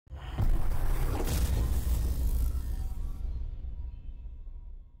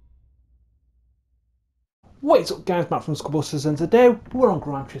What's up guys, Matt from Scubbusters, and today we're on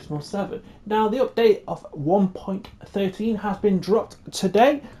Gran Turismo 7. Now the update of 1.13 has been dropped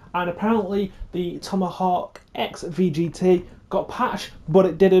today, and apparently the Tomahawk X VGT got patched, but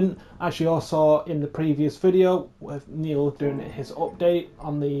it didn't, as you all saw in the previous video with Neil doing his update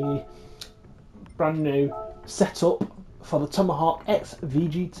on the brand new setup for the Tomahawk X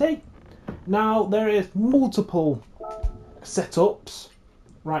VGT. Now there is multiple setups.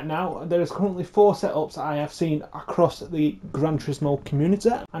 Right now, there is currently 4 setups I have seen across the Gran Turismo community,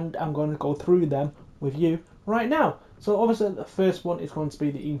 and I'm going to go through them with you right now. So obviously the first one is going to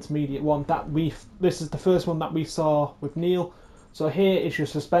be the intermediate one that this is the first one that we saw with Neil. So here is your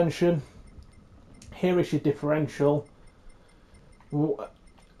suspension, here is your differential.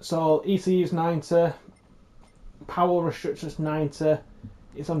 So ECU is 90, power restrictions 90,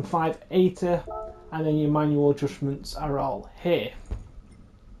 it's on 580, and then your manual adjustments are all here.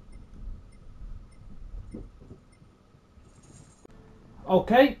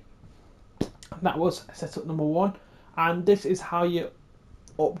 Okay, that was setup number 1, and this is how you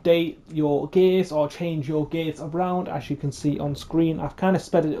update your gears or change your gears around. As you can see on screen, I've kind of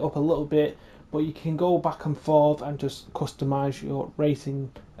sped it up a little bit, but you can go back and forth and just customize your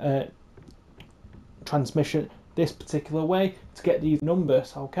racing transmission this particular way to get these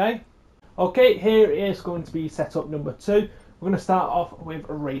numbers. Okay, here is going to be setup number 2. We're going to start off with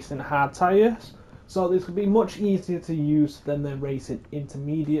racing hard tires. So this could be much easier to use than the racing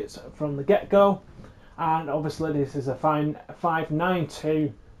intermediates from the get-go, and obviously this is a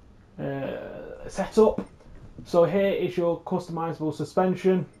 592 setup. So here is your customizable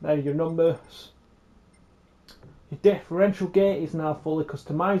suspension. There are your numbers. Your differential gear is now fully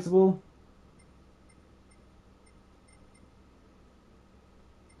customizable.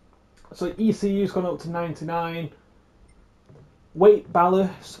 So ECU has gone up to 99. Weight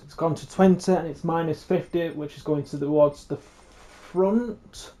ballast, it's gone to 20 and it's minus 50, which is going towards the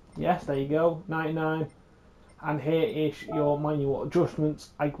front. Yes, there you go, 99. And here is your manual adjustments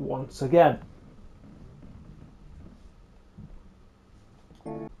once again.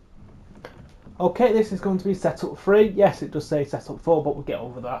 Okay, this is going to be setup 3. Yes, it does say setup 4, but we'll get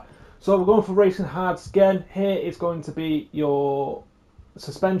over that. So we're going for racing hards again. Here is going to be your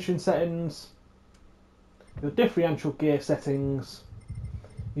suspension settings, your differential gear settings.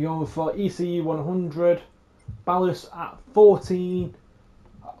 You're going for ECU 100, ballast at 14,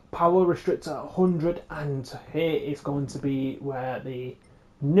 power restrictor at 100, and here is going to be where the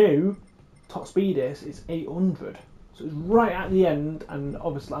new top speed is. It's 800. So it's right at the end, and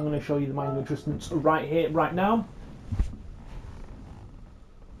obviously I'm going to show you the manual adjustments right here, right now.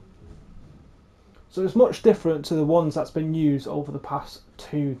 So it's much different to the ones that's been used over the past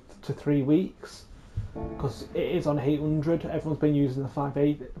 2 to 3 weeks. Because it is on 800, everyone's been using the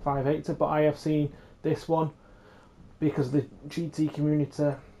 580, but I have seen this one because of the GT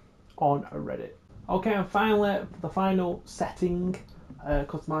community on Reddit. Okay, and finally, the final setting,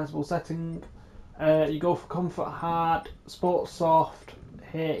 customizable setting. You go for comfort hard, sport soft.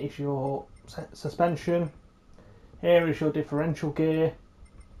 Here is your suspension. Here is your differential gear.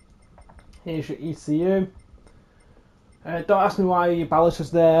 Here's your ECU. Don't ask me why your ballast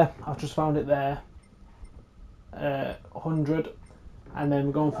is there, I've just found it there. 100, and then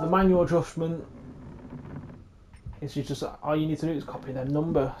we're going for the manual adjustment. It's just all you need to do is copy them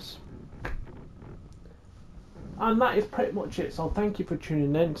numbers, and that is pretty much it. So thank you for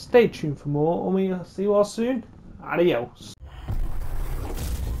tuning in, stay tuned for more, and we'll see you all soon. Adios.